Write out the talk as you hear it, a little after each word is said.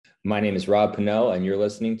My name is Rob Pannell, and you're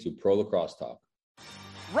listening to Pro Lacrosse Talk.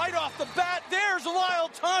 Right off the bat, there's Lyle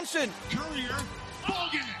Thompson. Courier,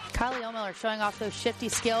 bogey. Carly O'Miller showing off those shifty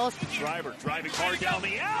skills. Schreiber driving hard down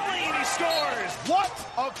the alley, and he scores. What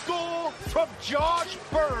a goal from Josh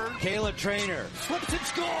Bird. Caleb Trainer Flips and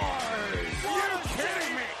scores. You're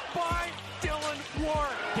kidding me. By Dylan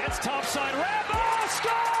Ward. Gets topside. Rambo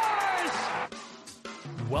scores!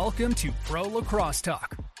 Welcome to Pro Lacrosse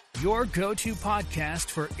Talk, your go-to podcast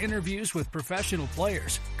for interviews with professional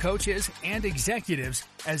players, coaches, and executives,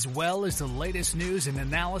 as well as the latest news and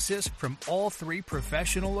analysis from all three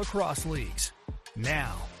professional lacrosse leagues.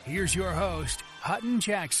 Now, here's your host, Hutton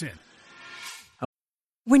Jackson.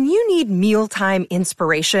 When you need mealtime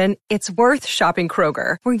inspiration, it's worth shopping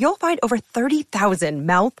Kroger, where you'll find over 30,000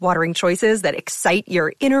 mouth-watering choices that excite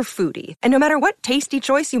your inner foodie. And no matter what tasty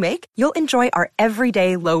choice you make, you'll enjoy our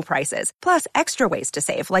everyday low prices, plus extra ways to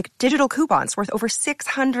save, like digital coupons worth over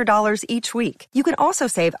 $600 each week. You can also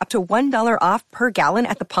save up to $1 off per gallon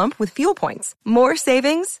at the pump with fuel points. More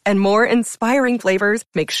savings and more inspiring flavors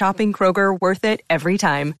make shopping Kroger worth it every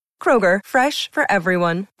time. Kroger, fresh for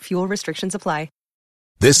everyone. Fuel restrictions apply.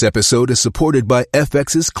 This episode is supported by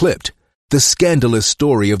FX's Clipped, the scandalous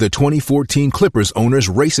story of the 2014 Clippers owner's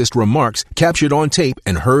racist remarks captured on tape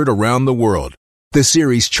and heard around the world. The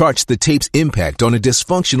series charts the tape's impact on a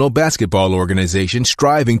dysfunctional basketball organization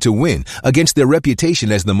striving to win against their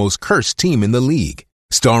reputation as the most cursed team in the league.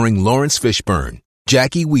 Starring Lawrence Fishburne,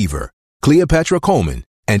 Jackie Weaver, Cleopatra Coleman,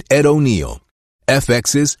 and Ed O'Neill.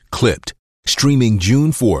 FX's Clipped, streaming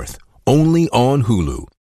June 4th, only on Hulu.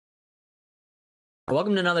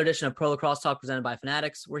 Welcome to another edition of Pro Lacrosse Talk presented by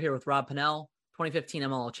Fanatics. We're here with Rob Pannell, 2015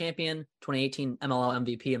 MLL champion, 2018 MLL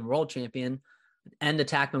MVP and world champion, and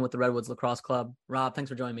attackman with the Redwoods Lacrosse Club. Rob, thanks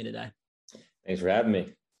for joining me today. Thanks for having me.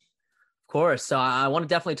 Of course. So I want to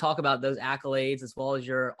definitely talk about those accolades as well as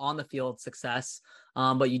your on-the-field success.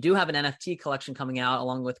 But you do have an NFT collection coming out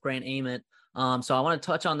along with Grant Ament. So I want to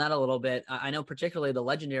touch on that a little bit. I know particularly the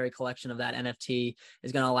legendary collection of that NFT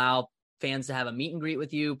is going to allow fans to have a meet and greet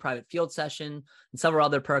with you, private field session, and several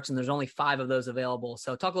other perks. And there's only 5 of those available.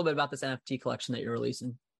 So talk a little bit about this NFT collection that you're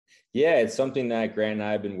releasing. Yeah, it's something that Grant and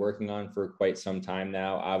I have been working on for quite some time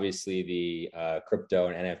now. Obviously, the crypto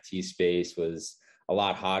and NFT space was a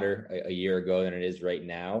lot hotter a year ago than it is right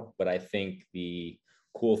now. But I think the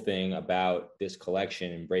cool thing about this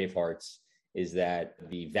collection in Bravehearts is that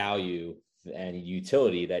the value and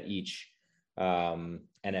utility that each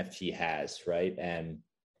NFT has, right? And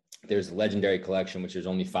there's a legendary collection, which there's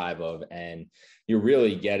only 5 of, and you're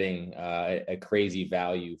really getting a crazy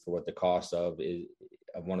value for what the cost of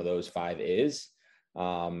one of those 5 is.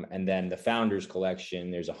 And then the Founders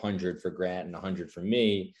collection, there's 100 for Grant and 100 for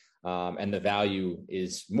me. And the value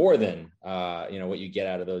is more than, what you get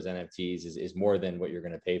out of those NFTs is more than what you're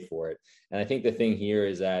going to pay for it. And I think the thing here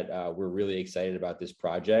is that we're really excited about this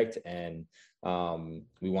project, and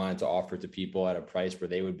we wanted to offer it to people at a price where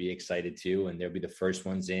they would be excited too, and they'll be the first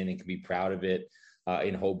ones in and can be proud of it,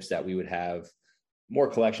 in hopes that we would have more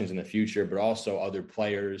collections in the future, but also other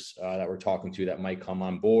players that we're talking to that might come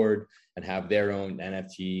on board and have their own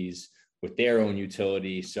NFTs with their own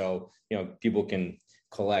utility. So, people can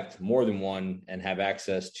collect more than one and have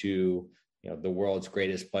access to, the world's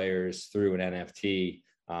greatest players through an NFT.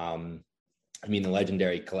 The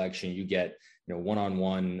legendary collection, you get,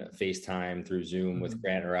 one-on-one FaceTime through Zoom with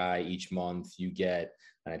Grant or I each month. You get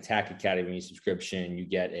an Attack Academy subscription. You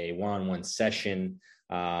get a one-on-one session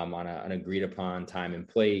on an agreed upon time and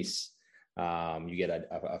place. You get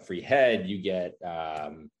a free head. You get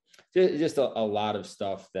just a lot of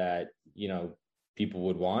stuff that, people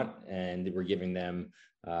would want, and we're giving them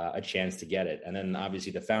a chance to get it. And then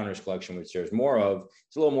obviously the Founders collection, which there's more of,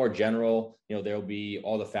 it's a little more general. There'll be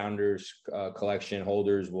all the Founders collection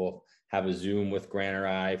holders will have a Zoom with Grant or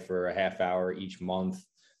I for a half hour each month.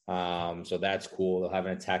 So that's cool. They'll have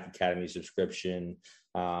an Attack Academy subscription.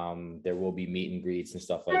 There will be meet and greets and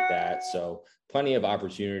stuff like that. So plenty of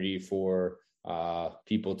opportunity for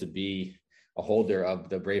people to be a holder of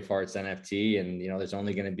the Bravehearts NFT. And, there's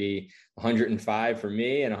only going to be 105 for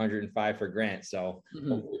me and 105 for Grant. So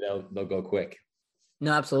hopefully they'll go quick.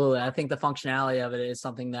 No, absolutely. I think the functionality of it is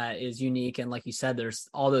something that is unique. And like you said, there's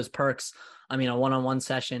all those perks. A one-on-one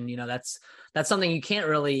session, that's something you can't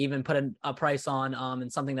really even put a price on,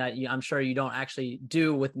 and something that I'm sure you don't actually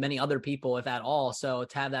do with many other people, if at all. So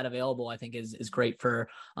to have that available, I think is great for,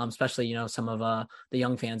 especially, some of the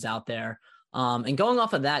young fans out there. And going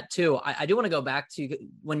off of that too, I do want to go back to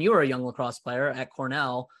when you were a young lacrosse player at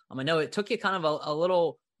Cornell. I know it took you kind of a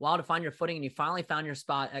little while to find your footing, and you finally found your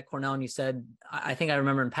spot at Cornell. And you said, I think I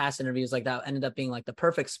remember in past interviews, like that ended up being like the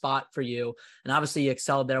perfect spot for you. And obviously you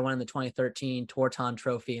excelled there, winning the 2013 Torton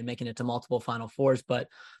Trophy and making it to multiple Final Fours. But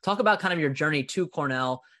talk about kind of your journey to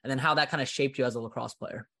Cornell and then how that kind of shaped you as a lacrosse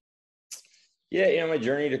player. Yeah, my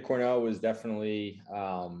journey to Cornell was definitely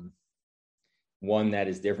one that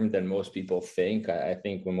is different than most people think. I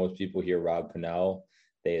think when most people hear Rob Pannell,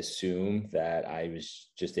 they assume that I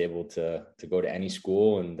was just able to go to any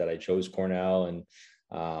school and that I chose Cornell. And,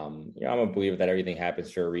 I'm a believer that everything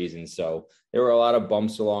happens for a reason. So there were a lot of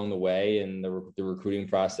bumps along the way, and the recruiting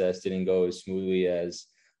process didn't go as smoothly as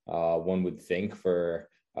one would think for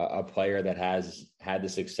a player that has had the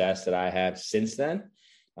success that I have since then.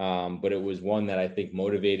 But it was one that I think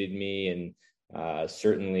motivated me and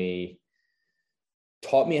certainly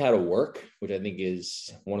taught me how to work, which I think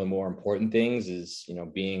is one of the more important things is,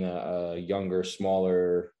 being a younger,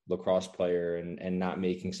 smaller lacrosse player and not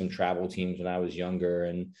making some travel teams when I was younger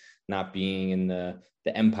and not being in the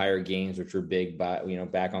Empire games, which were big,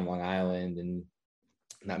 back on Long Island, and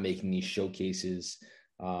not making these showcases.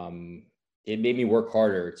 It made me work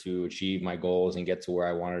harder to achieve my goals and get to where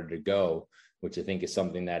I wanted to go, which I think is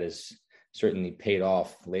something that has certainly paid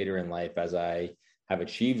off later in life. As I have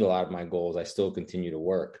achieved a lot of my goals, I still continue to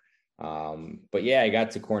work. But yeah, I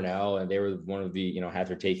got to Cornell, and they were one of the,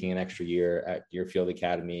 after taking an extra year at Deerfield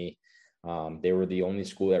Academy, they were the only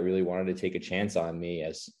school that really wanted to take a chance on me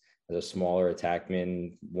as a smaller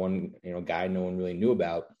attackman, one, guy no one really knew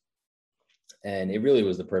about. And it really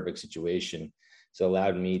was the perfect situation. So it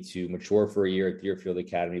allowed me to mature for a year at Deerfield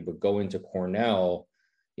Academy, but go into Cornell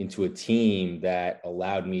into a team that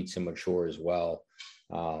allowed me to mature as well.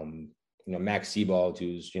 Max Sebald,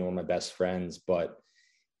 who's, one of my best friends, but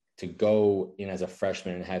to go in as a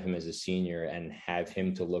freshman and have him as a senior and have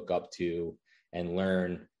him to look up to and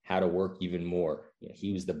learn how to work even more.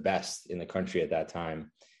 He was the best in the country at that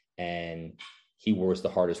time, and he was the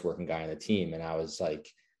hardest working guy on the team. And I was like,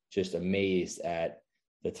 just amazed at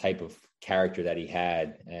the type of character that he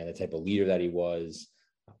had and the type of leader that he was.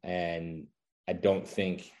 And I don't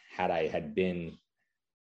think had been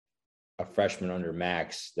a freshman under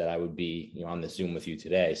Max that I would be, on the Zoom with you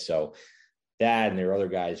today. So that, and there are other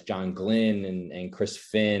guys, John Glynn and Chris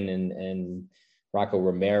Finn and Rocco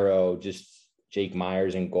Romero, just Jake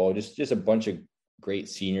Myers in goal, just a bunch of great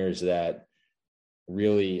seniors that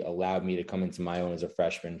really allowed me to come into my own as a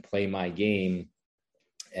freshman, play my game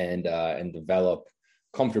and develop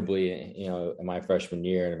comfortably, in my freshman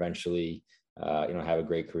year, and eventually, have a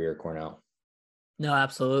great career at Cornell. No,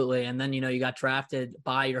 absolutely. And then, you got drafted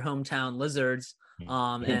by your hometown Lizards,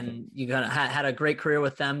 and you had a great career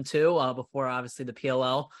with them too, before obviously the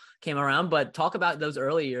PLL came around. But talk about those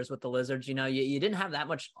early years with the Lizards. You didn't have that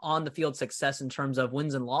much on the field success in terms of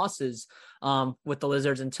wins and losses with the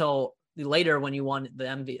Lizards until later when you won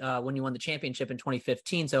the championship in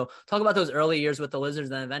 2015. So talk about those early years with the Lizards,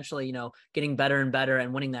 then eventually, getting better and better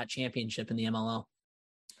and winning that championship in the MLL.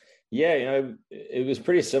 Yeah, it was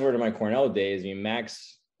pretty similar to my Cornell days. I mean,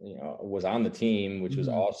 Max, was on the team, which was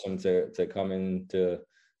awesome to come in to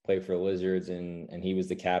play for the Lizards, and he was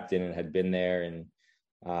the captain and had been there.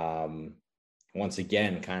 And once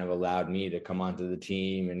again, kind of allowed me to come onto the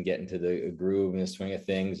team and get into the groove and the swing of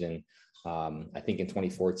things. And I think in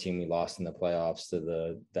 2014, we lost in the playoffs to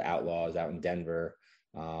the Outlaws out in Denver.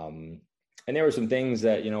 And there were some things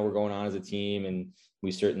that, were going on as a team, and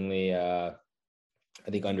we certainly, I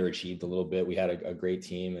think, underachieved a little bit. We had a great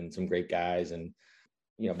team and some great guys, and,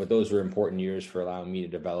 but those were important years for allowing me to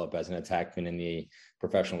develop as an attackman in the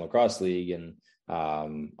Professional Lacrosse League and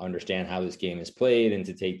understand how this game is played and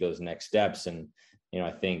to take those next steps. And,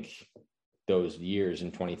 I think those years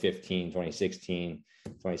in 2015, 2016,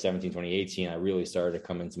 2017, 2018, I really started to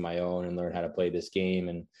come into my own and learn how to play this game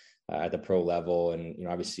and at the pro level. And,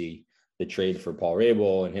 obviously the trade for Paul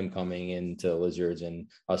Rabel and him coming into the Lizards and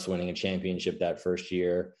us winning a championship that first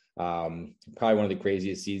year. Probably one of the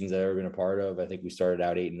craziest seasons I've ever been a part of. I think we started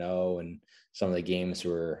out 8-0, and some of the games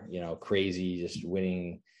were, crazy, just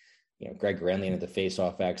winning, Greg Grenlian at the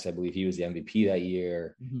faceoff X. I believe he was the MVP that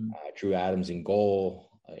year. Drew Adams in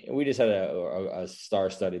goal. We just had a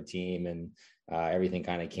star-studded team, and everything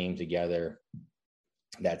kind of came together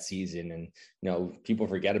that season. And people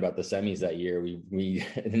forget about the semis that year. We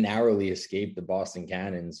narrowly escaped the Boston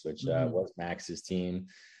Cannons, which was Max's team,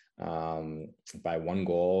 by 1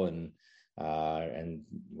 goal, and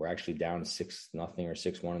we're actually down 6-0 or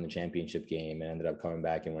 6-1 in the championship game, and ended up coming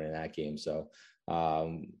back and winning that game. So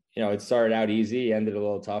it started out easy, ended a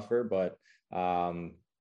little tougher, but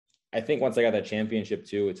I think once I got that championship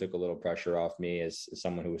too, it took a little pressure off me as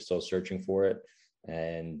someone who was still searching for it.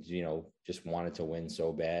 and, just wanted to win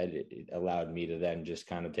so bad. It allowed me to then just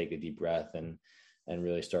kind of take a deep breath and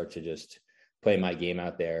really start to just play my game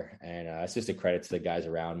out there. And it's just a credit to the guys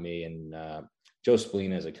around me. And Joe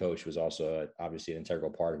Spallina as a coach was also obviously an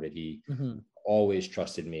integral part of it. He always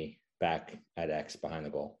trusted me back at X behind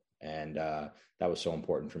the goal. And that was so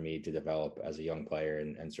important for me to develop as a young player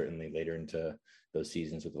and certainly later into those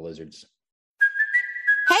seasons with the Lizards.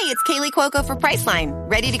 Hey, it's Kaylee Cuoco for Priceline.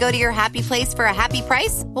 Ready to go to your happy place for a happy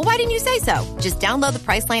price? Well, why didn't you say so? Just download the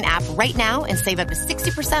Priceline app right now and save up to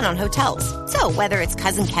 60% on hotels. So whether it's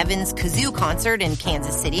Cousin Kevin's Kazoo Concert in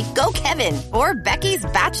Kansas City, go Kevin, or Becky's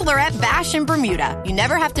Bachelorette Bash in Bermuda, you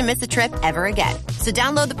never have to miss a trip ever again. So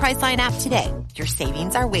download the Priceline app today. Your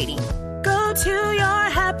savings are waiting. Go to your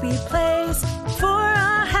happy place for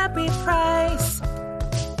a happy price.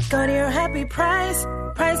 Go to your happy price,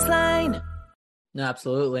 Priceline. No,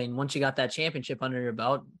 absolutely. And once you got that championship under your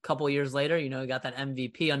belt, a couple of years later, you got that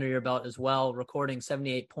MVP under your belt as well, recording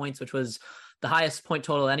 78 points, which was the highest point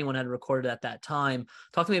total anyone had recorded at that time.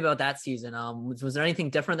 Talk to me about that season. Was there anything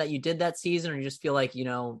different that you did that season, or you just feel like,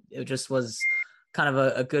 it just was kind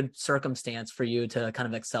of a good circumstance for you to kind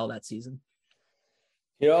of excel that season?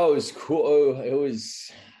 It was cool. It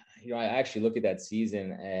was, I actually look at that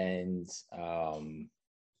season and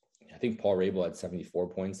I think Paul Rabel had 74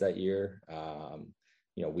 points that year.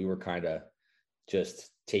 We were kind of just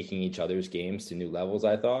taking each other's games to new levels,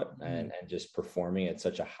 I thought, and just performing at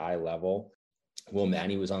such a high level. Will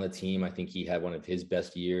Manny was on the team. I think he had one of his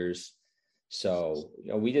best years. So,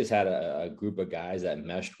 we just had a group of guys that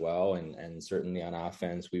meshed well, and certainly on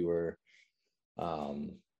offense, we were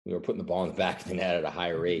putting the ball in the back of the net at a high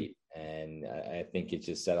rate. And I think it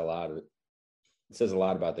just says a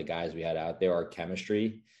lot about the guys we had out there, our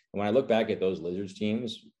chemistry. And when I look back at those Lizards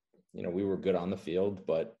teams, we were good on the field,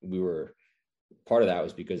 but part of that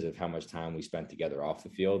was because of how much time we spent together off the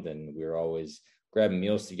field. And we were always grabbing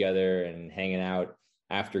meals together and hanging out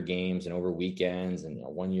after games and over weekends. And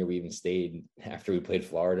one year we even stayed after we played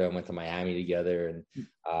Florida and went to Miami together.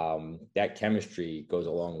 And that chemistry goes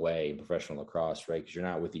a long way in professional lacrosse, right? Because you're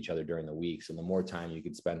not with each other during the week. So the more time you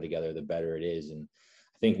could spend together, the better it is. And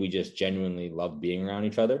I think we just genuinely loved being around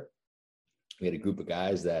each other. We had a group of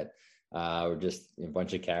guys that were just a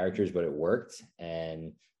bunch of characters, but it worked.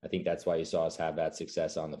 And I think that's why you saw us have that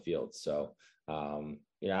success on the field. So,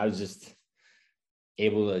 I was just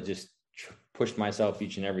able to just push myself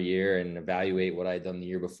each and every year and evaluate what I'd done the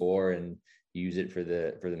year before and use it for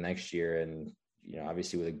the next year. And,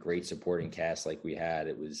 obviously with a great supporting cast like we had,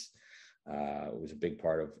 it was a big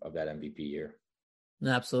part of that MVP year.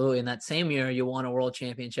 Absolutely. In that same year, you won a world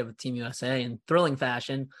championship with Team USA in thrilling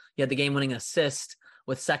fashion. You had the game-winning assist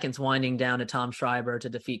with seconds winding down to Tom Schreiber to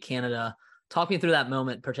defeat Canada. Talk me through that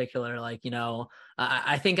moment in particular.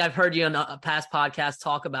 I think I've heard you in a past podcast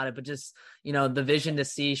talk about it, but just, the vision to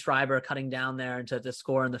see Schreiber cutting down there and to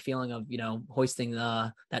score and the feeling of, hoisting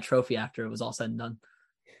that trophy after it was all said and done.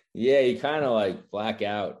 Yeah, you kind of black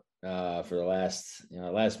out for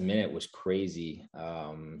the last minute was crazy.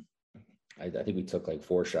 I think we took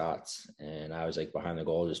 4 shots and I was behind the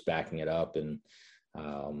goal, just backing it up. And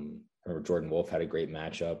I remember Jordan Wolf had a great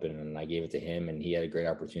matchup and I gave it to him and he had a great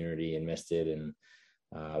opportunity and missed it. And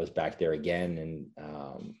I was back there again.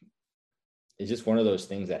 And it's just one of those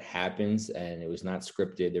things that happens and it was not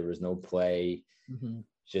scripted. There was no play,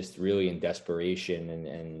 just really in desperation.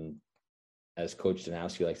 And as Coach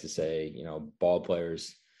Danowski likes to say, ball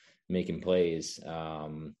players making plays.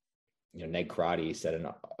 Ned Crotty set an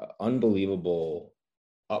unbelievable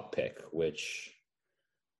up pick, which,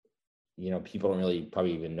 people don't really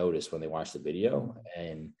probably even notice when they watch the video.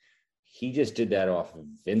 And he just did that off of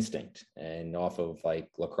instinct and off of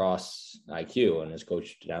lacrosse IQ. And as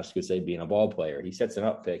Coach Danowski would say, being a ball player, he sets an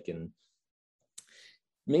up pick and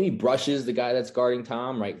maybe brushes the guy that's guarding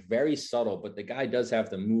Tom, right? Very subtle, but the guy does have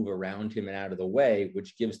to move around him and out of the way,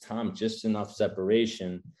 which gives Tom just enough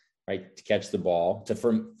separation, right, to catch the ball, to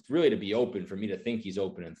be open, for me to think he's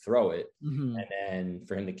open and throw it, and then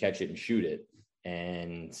for him to catch it and shoot it.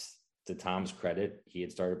 And to Tom's credit, he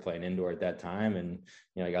had started playing indoor at that time, and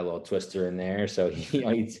he got a little twister in there, so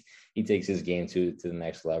he takes his game to the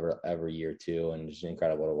next level every year too, and just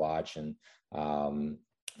incredible to watch. And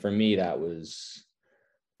for me, that was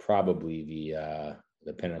probably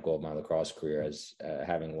the pinnacle of my lacrosse career, as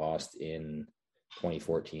having lost in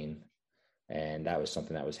 2014. And that was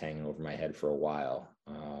something that was hanging over my head for a while,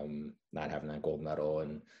 not having that gold medal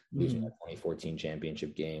and losing that 2014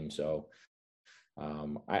 championship game. So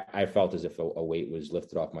I felt as if a weight was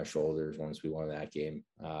lifted off my shoulders once we won that game.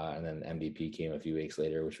 And then MVP came a few weeks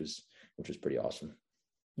later, which was pretty awesome.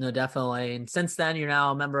 No, definitely. And since then, you're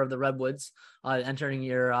now a member of the Redwoods, entering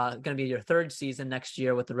your going to be your third season next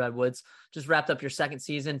year with the Redwoods. Just wrapped up your second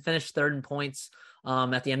season, finished third in points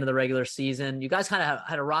at the end of the regular season. You guys kind of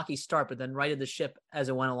had a rocky start, but then righted the ship as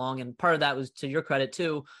it went along. And part of that was to your credit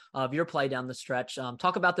too, of your play down the stretch.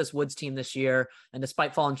 Talk about this Woods team this year, and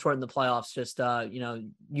despite falling short in the playoffs, just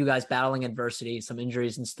you guys battling adversity, some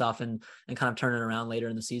injuries and stuff, and kind of turning around later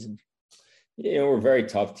in the season. Yeah, we're a very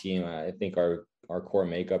tough team. I think our core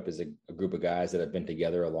makeup is a group of guys that have been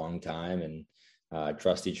together a long time and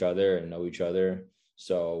trust each other and know each other.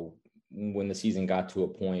 So when the season got to a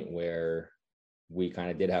point where we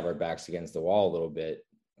kind of did have our backs against the wall a little bit,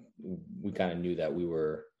 we kind of knew that we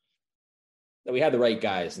had the right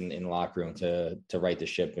guys in the locker room to right the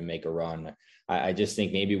ship and make a run. I just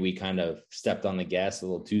think maybe we kind of stepped on the gas a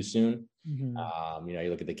little too soon. Mm-hmm. You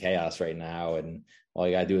look at the chaos right now, and all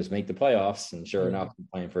you got to do is make the playoffs. And sure enough, we're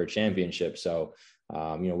playing for a championship. So,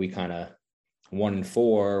 we kind of 1-4,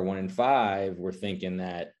 1-5, we're thinking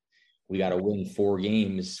that we got to win 4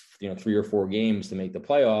 games, 3 or 4 games to make the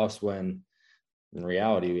playoffs, when in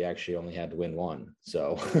reality, we actually only had to win 1.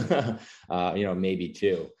 So, maybe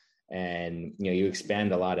 2. And, you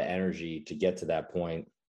expend a lot of energy to get to that point.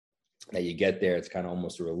 That you get there, it's kind of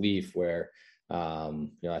almost a relief where,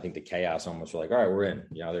 I think the chaos almost were like, all right, we're in,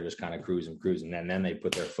 they're just kind of cruising. And then they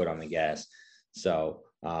put their foot on the gas. So,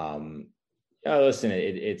 listen,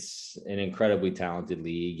 it's an incredibly talented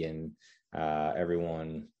league, and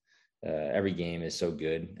everyone, every game is so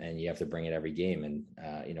good, and you have to bring it every game. And,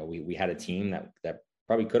 we had a team that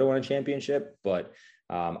probably could have won a championship, but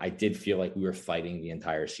I did feel like we were fighting the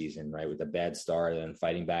entire season, right? With a bad start and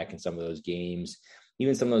fighting back in some of those games.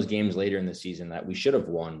 Even some of those games later in the season that we should have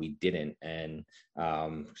won, we didn't. And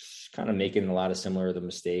kind of making a lot of similar of the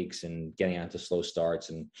mistakes and getting out to slow starts.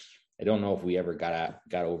 And I don't know if we ever got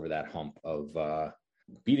over that hump of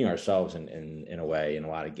beating ourselves in a way in a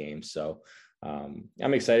lot of games. So I'm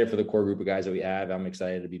excited for the core group of guys that we have. I'm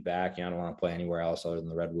excited to be back. I don't want to play anywhere else other than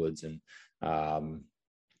the Redwoods. And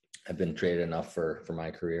I've been traded enough for my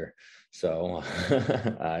career. So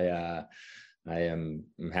I'm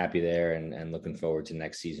happy there and looking forward to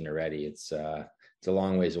next season already. It's a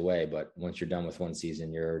long ways away, but once you're done with one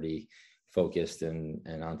season, you're already focused and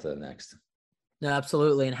on to the next. No,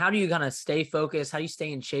 absolutely. And how do you kind of stay focused? How do you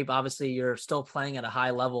stay in shape? Obviously, you're still playing at a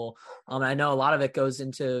high level. I know a lot of it goes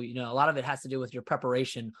into, a lot of it has to do with your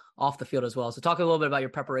preparation off the field as well. So talk a little bit about your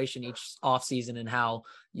preparation each off season and how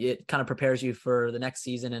it kind of prepares you for the next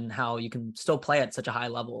season and how you can still play at such a high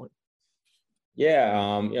level.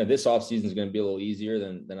 Yeah. This off season is going to be a little easier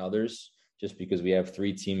than others, just because we have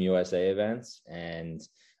 3 Team USA events, and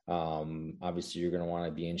obviously you're going to want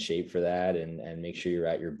to be in shape for that and make sure you're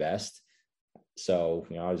at your best. So,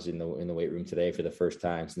 I was in the weight room today for the first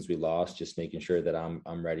time since we lost, just making sure that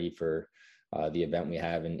I'm ready for the event we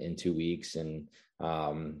have in 2 weeks. And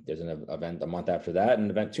there's an event a month after that and an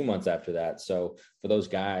event 2 months after that. So for those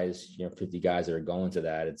guys, 50 guys that are going to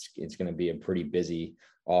that, it's going to be a pretty busy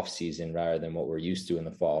off season rather than what we're used to in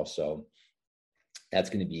the fall. So that's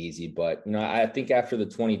going to be easy. But, I think after the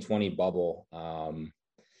 2020 bubble,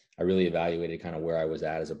 I really evaluated kind of where I was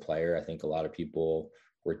at as a player. I think a lot of people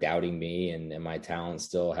were doubting me and my talent,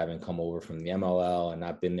 still having come over from the MLL and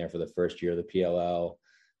not been there for the first year of the PLL.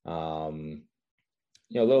 A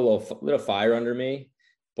little fire under me,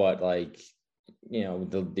 but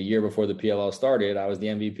the year before the PLL started, I was the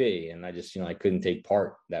MVP, and I just, I couldn't take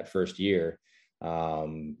part that first year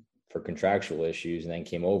for contractual issues, and then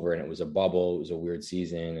came over and it was a bubble. It was a weird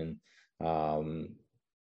season. And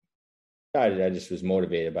I just was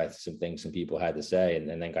motivated by some things some people had to say,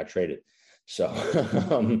 and then got traded. So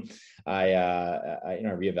I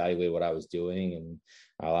reevaluated what I was doing, and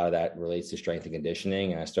a lot of that relates to strength and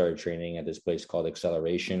conditioning. And I started training at this place called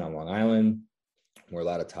Acceleration on Long Island, where a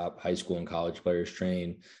lot of top high school and college players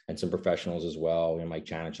train, and some professionals as well. Mike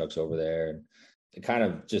Chanichuk's over there, and it kind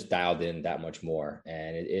of just dialed in that much more.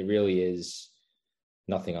 And it really is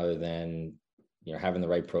nothing other than, having the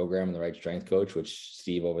right program and the right strength coach, which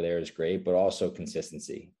Steve over there is great, but also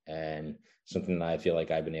consistency. And something that I feel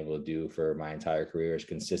like I've been able to do for my entire career is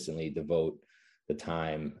consistently devote the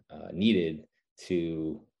time needed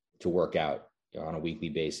to work out on a weekly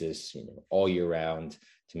basis, all year round,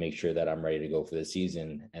 to make sure that I'm ready to go for the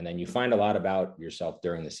season. And then you find a lot about yourself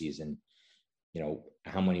during the season.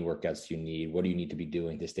 How many workouts do you need? What do you need to be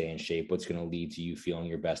doing to stay in shape? What's going to lead to you feeling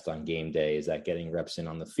your best on game day? Is that getting reps in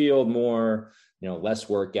on the field more, less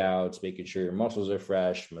workouts, making sure your muscles are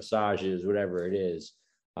fresh, massages, whatever it is.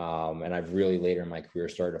 And I've really later in my career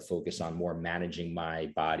started to focus on more managing my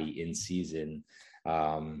body in season,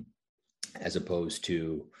 as opposed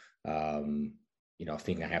to,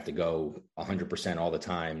 thinking I have to go 100% all the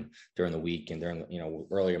time during the week. And during,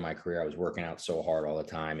 earlier in my career, I was working out so hard all the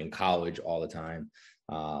time, in college all the time.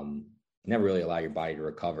 Never really allow your body to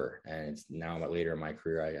recover. And it's now later in my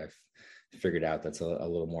career, I've figured out that's a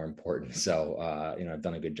little more important. So, I've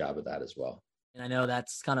done a good job of that as well. And I know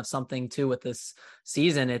that's kind of something too with this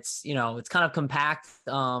season. It's, it's kind of compact.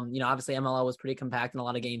 Obviously MLL was pretty compact in a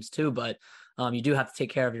lot of games too, but you do have to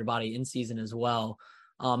take care of your body in season as well.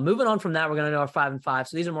 Moving on from that, we're going to do our 5 and 5.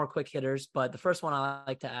 So these are more quick hitters, but the first one I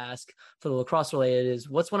like to ask for the lacrosse related is,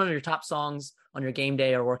 what's one of your top songs on your game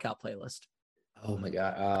day or workout playlist? Oh my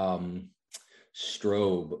God.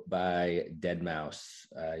 Strobe by Deadmau5.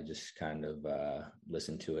 I just kind of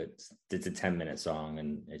listened to it. It's a 10-minute song,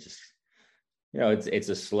 and it just, it's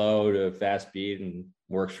a slow to fast beat and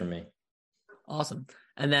works for me. Awesome.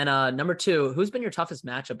 And then number 2, who's been your toughest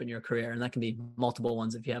matchup in your career? And that can be multiple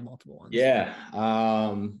ones if you have multiple ones. Yeah.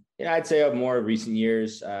 I'd say of more recent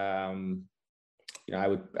years, I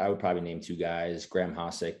would probably name 2 guys. Graham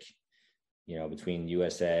Hossack, between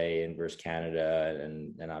USA and versus Canada,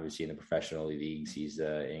 and obviously in the professional leagues, he's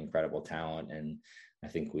an incredible talent. And I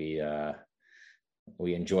think we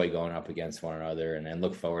enjoy going up against one another and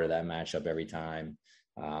look forward to that matchup every time.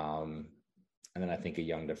 And then I think a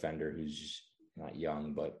young defender who's not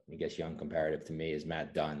young, but I guess young comparative to me, is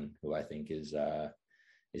Matt Dunn, who I think is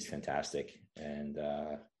fantastic. And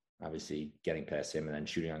obviously getting past him and then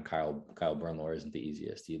shooting on Kyle Brunlor isn't the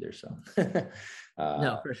easiest either. So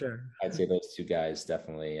no, for sure. I'd say those 2 guys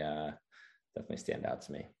definitely stand out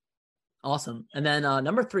to me. Awesome. And then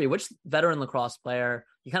number 3, which veteran lacrosse player,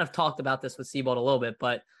 you kind of talked about this with Seabold a little bit,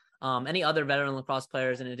 but any other veteran lacrosse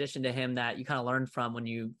players in addition to him that you kind of learned from when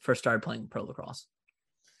you first started playing pro lacrosse?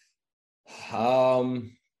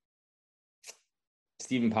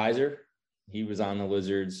 Steven Pizer. He was on the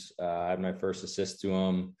Lizards. I had my first assist to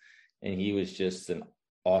him, and he was just an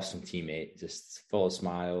awesome teammate, just full of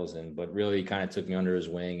smiles, but really kind of took me under his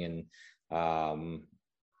wing and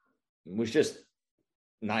was just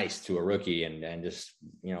nice to a rookie and just,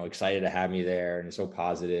 excited to have me there, and so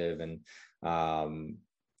positive, and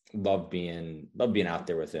loved being out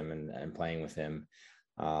there with him and playing with him.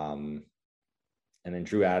 And then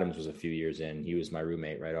Drew Adams was a few years in. He was my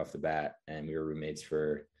roommate right off the bat, and we were roommates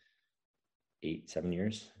for 7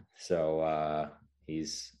 years. So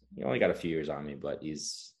he's only got a few years on me, but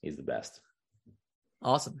he's the best.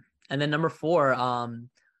 Awesome. And then number 4,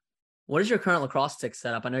 what is your current lacrosse stick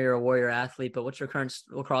setup? I know you're a Warrior athlete, but what's your current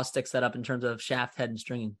lacrosse stick setup in terms of shaft, head, and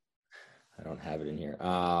stringing? I don't have it in here.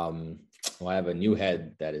 Well, I have a new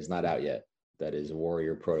head that is not out yet. That is a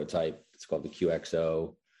Warrior prototype. It's called the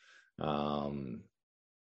QXO.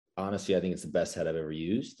 Honestly, I think it's the best head I've ever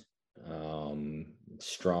used. It's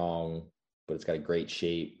strong, but it's got a great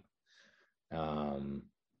shape.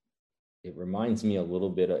 It reminds me a little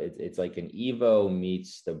bit of, it's like an Evo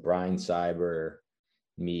meets the Brian Cyber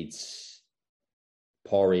meets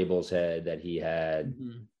Paul Rabel's head that he had.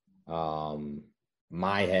 Mm-hmm.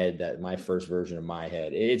 My first version of my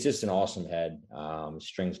head. It's just an awesome head.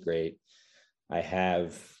 String's great. I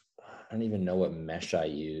don't even know what mesh I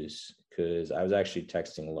use, because I was actually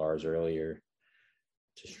texting Lars earlier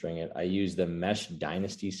to string it. I use the Mesh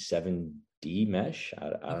Dynasty 7D mesh. I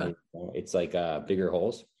don't even know. It's like bigger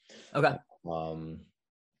holes. Okay.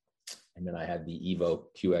 And then I have the Evo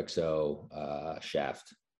QXO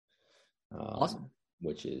shaft. Awesome.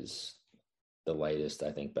 Which is the lightest,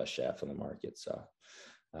 I think, best shaft on the market. So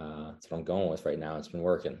that's what I'm going with right now. It's been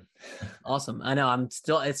working. Awesome. I know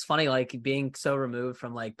it's funny, like being so removed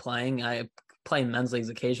from like playing. I play in men's leagues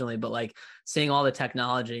occasionally, but like seeing all the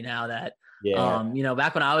technology now that,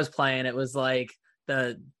 back when I was playing, it was like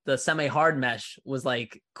the semi-hard mesh was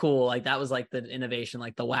like cool. Like that was like the innovation,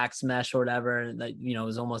 like the wax mesh or whatever that,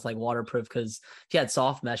 was almost like waterproof, because if you had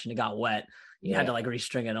soft mesh and it got wet, you had to like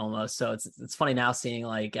restring it almost. So it's funny now seeing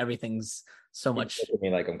like everything's so much. It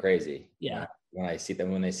me like I'm crazy. Yeah. When I see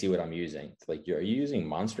them, when they see what I'm using, it's like, are you using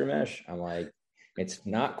monster mesh? I'm like, it's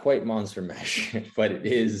not quite monster mesh, but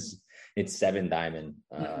it's 7 diamond.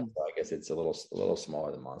 So I guess it's a little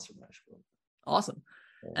smaller than monster mesh. Awesome.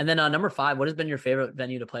 Yeah. And then number 5, what has been your favorite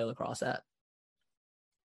venue to play lacrosse at?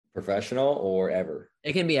 Professional or ever?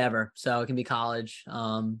 It can be ever. So it can be college,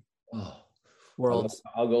 worlds.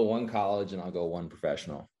 I'll go one college and I'll go one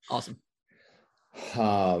professional. Awesome.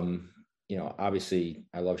 Obviously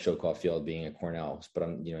I love Showcroft Field being at Cornell, but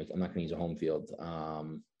I'm not going to use a home field.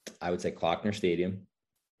 I would say Klockner Stadium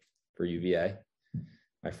for UVA.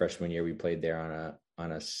 My freshman year, we played there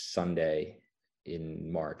on a Sunday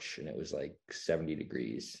in March, and it was like 70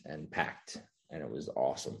 degrees and packed, and it was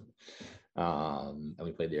awesome. And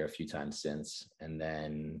we played there a few times since. And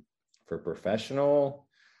then for professional,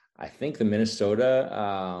 I think the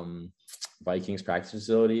Minnesota Vikings practice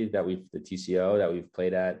facility the TCO that we've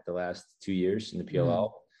played at the last 2 years in the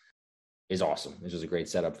PLL is awesome. This was a great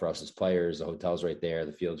setup for us as players. The hotel's right there.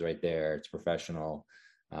 The field's right there. It's professional.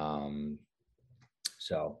 So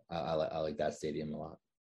I like that stadium a lot.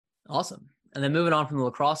 Awesome. And then moving on from the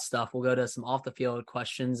lacrosse stuff, we'll go to some off the field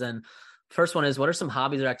questions. And first one is, what are some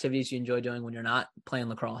hobbies or activities you enjoy doing when you're not playing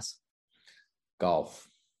lacrosse? Golf.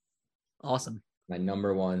 Awesome. My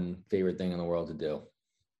number one favorite thing in the world to do.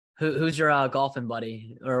 Who's your golfing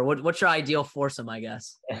buddy, or what's your ideal foursome, I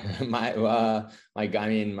guess? One of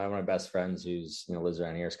my best friends who's, lives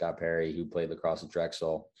around here, Scott Perry, who played lacrosse at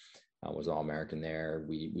Drexel, was an All-American there.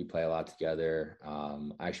 We play a lot together. I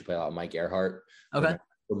actually play a lot with Mike Earhart. Okay.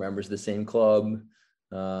 We're members of the same club.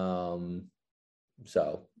 So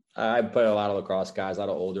I play a lot of lacrosse guys, a lot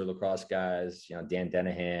of older lacrosse guys, Dan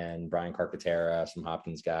Denahan, Brian Carpetera, some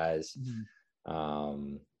Hopkins guys.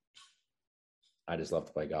 I just love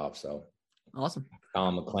to play golf. So awesome.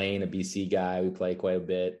 Colin McLean, a BC guy, we play quite a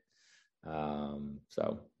bit.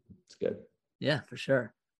 So it's good. Yeah, for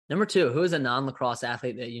sure. Number two, who is a non-lacrosse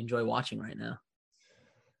athlete that you enjoy watching right now?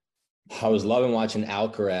 I was loving watching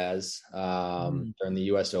Alcaraz during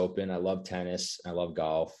the US Open. I love tennis. I love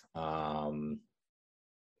golf.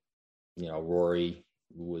 Rory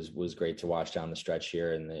was great to watch down the stretch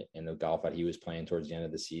here in the golf that he was playing towards the end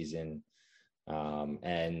of the season.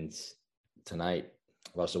 And tonight,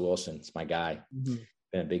 Russell Wilson, it's my guy.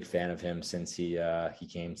 Been a big fan of him since he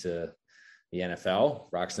came to the NFL.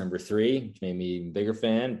 Rocks number 3, which made me even bigger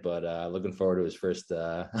fan, but looking forward to his first.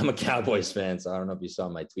 I'm a Cowboys fan, so I don't know if you saw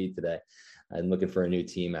my tweet today. I'm looking for a new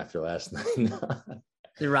team after last night.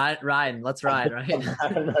 You're riding. Let's ride, right?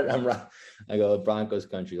 I'm right. I go Broncos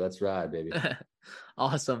country. Let's ride, baby.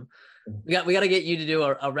 Awesome. We got to get you to do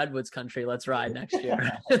a Redwoods country. Let's ride next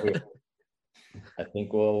year. I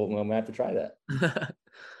think we'll have to try that.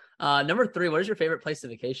 Number 3, what is your favorite place to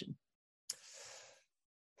vacation?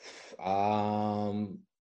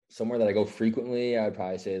 Somewhere that I go frequently, I would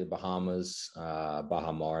probably say the Bahamas.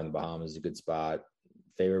 Baha Mar in the Bahamas is a good spot.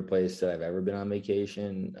 Favorite place that I've ever been on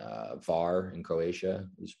vacation, Var in Croatia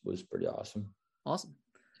was pretty awesome. Awesome.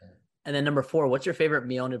 And then number 4, what's your favorite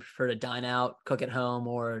meal and you prefer to dine out, cook at home,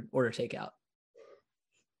 or order takeout?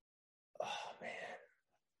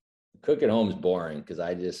 Cook at home is boring because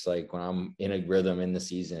I just like when I'm in a rhythm in the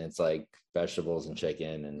season, it's like vegetables and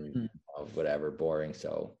chicken and whatever, boring.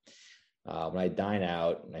 So when I dine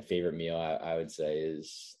out, my favorite meal I would say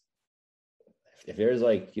is if there's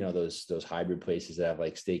like, those hybrid places that have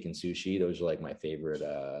like steak and sushi, those are like my favorite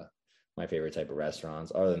type of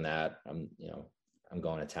restaurants. Other than that, I'm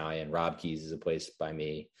going Italian. Rob Key's is a place by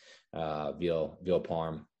me. Veal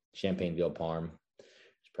Parm, Champagne Veal Parm.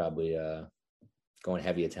 It's probably going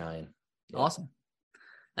heavy Italian. Yeah. Awesome.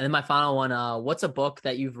 And then my final one, what's a book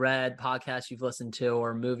that you've read, podcast you've listened to,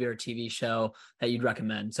 or movie or TV show that you'd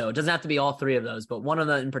recommend? So it doesn't have to be all 3 of those, but one of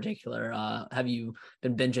them in particular, have you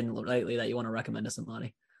been binging lately that you want to recommend to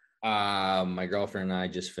somebody? My girlfriend and I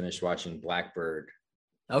just finished watching Blackbird.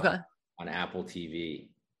 Okay. On Apple TV.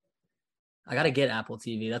 I got to get Apple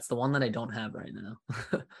TV. That's the one that I don't have right now.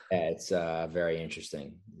 Yeah, it's very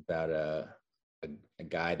interesting about a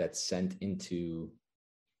guy that's sent into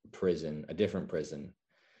prison, a different prison,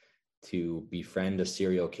 to befriend a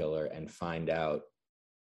serial killer and find out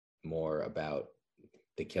more about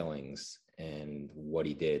the killings and what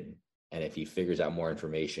he did. And if he figures out more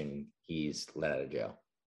information, he's let out of jail.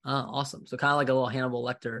 Oh, awesome. So kind of like a little Hannibal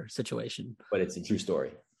Lecter situation. But it's a true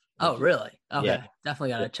story. Oh, really? Okay. Yeah. Definitely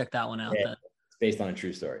got to check that one out. Yeah. It's based on a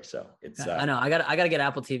true story. So it's I know. I got to get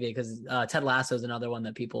Apple TV because Ted Lasso is another one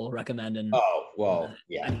that people recommend. And Ted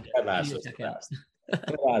Lasso is the best.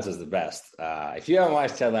 Ted Lasso is the best. If you haven't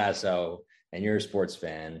watched Ted Lasso and you're a sports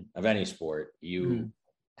fan of any sport, you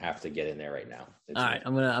have to get in there right now. All right,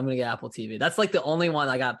 I'm gonna get Apple TV. That's like the only one.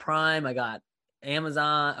 I got Prime, I got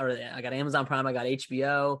Amazon, or I got Amazon Prime, I got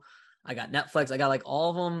HBO, I got Netflix, I got like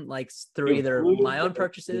all of them like through either my own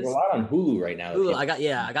purchases. There's a lot on Hulu right now. Hulu, I got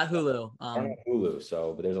Hulu. I'm on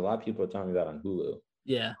Hulu, but there's a lot of people talking about on Hulu.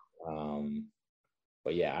 Yeah.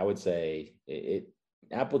 But yeah, I would say it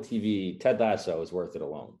Apple TV, Ted Lasso is worth it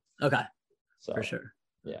alone. Okay. So for sure.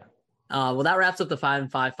 Yeah. Well, that wraps up the 5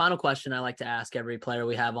 and 5. Final question I like to ask every player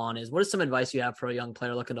we have on is, what is some advice you have for a young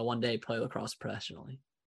player looking to one day play lacrosse professionally?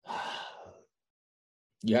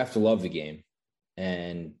 You have to love the game.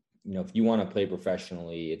 And, if you want to play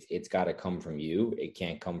professionally, it's got to come from you. It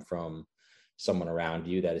can't come from someone around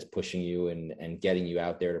you that is pushing you and getting you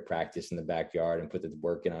out there to practice in the backyard and put the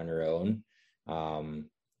work in on your own. A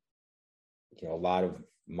lot of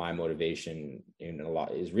my motivation in a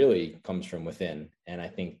lot is really comes from within. And I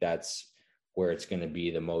think that's where it's going to be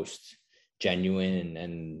the most genuine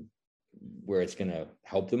and where it's going to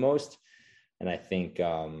help the most. And I think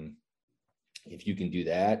if you can do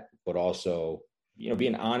that, but also, be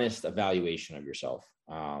an honest evaluation of yourself.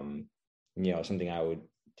 Something I would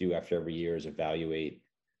do after every year is evaluate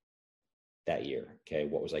that year. Okay.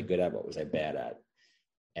 What was I good at? What was I bad at?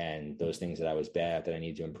 And those things that I was bad at that I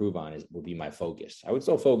need to improve on would be my focus. I would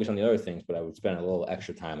still focus on the other things, but I would spend a little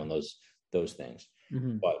extra time on those things.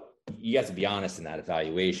 Mm-hmm. But you have to be honest in that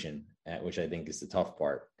evaluation, which I think is the tough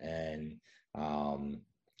part. And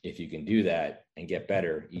if you can do that and get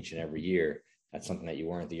better each and every year, that's something that you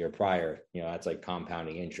weren't the year prior. That's like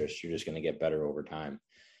compounding interest. You're just going to get better over time.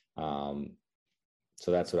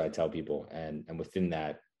 So that's what I tell people. And within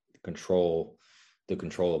that, control the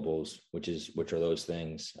controllables, which are those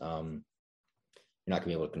things. You're not gonna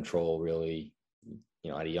be able to control really,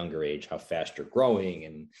 at a younger age, how fast you're growing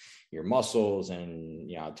and your muscles and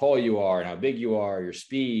how tall you are and how big you are, your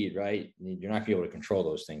speed, right? You're not gonna be able to control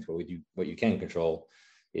those things, but what you can control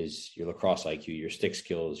is your lacrosse IQ, your stick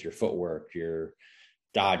skills, your footwork, your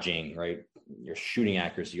dodging, right? Your shooting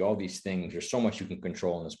accuracy, all these things. There's so much you can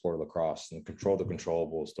control in the sport of lacrosse, and control the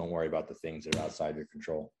controllables. Don't worry about the things that are outside your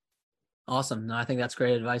control. Awesome. No, I think that's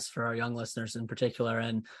great advice for our young listeners in particular.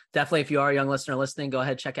 And definitely, if you are a young listener listening, go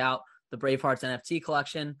ahead, check out the Bravehearts NFT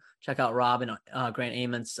collection. Check out Rob and Grant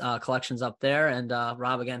Amont's collections up there. And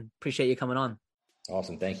Rob, again, appreciate you coming on.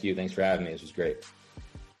 Awesome. Thank you. Thanks for having me. This was great.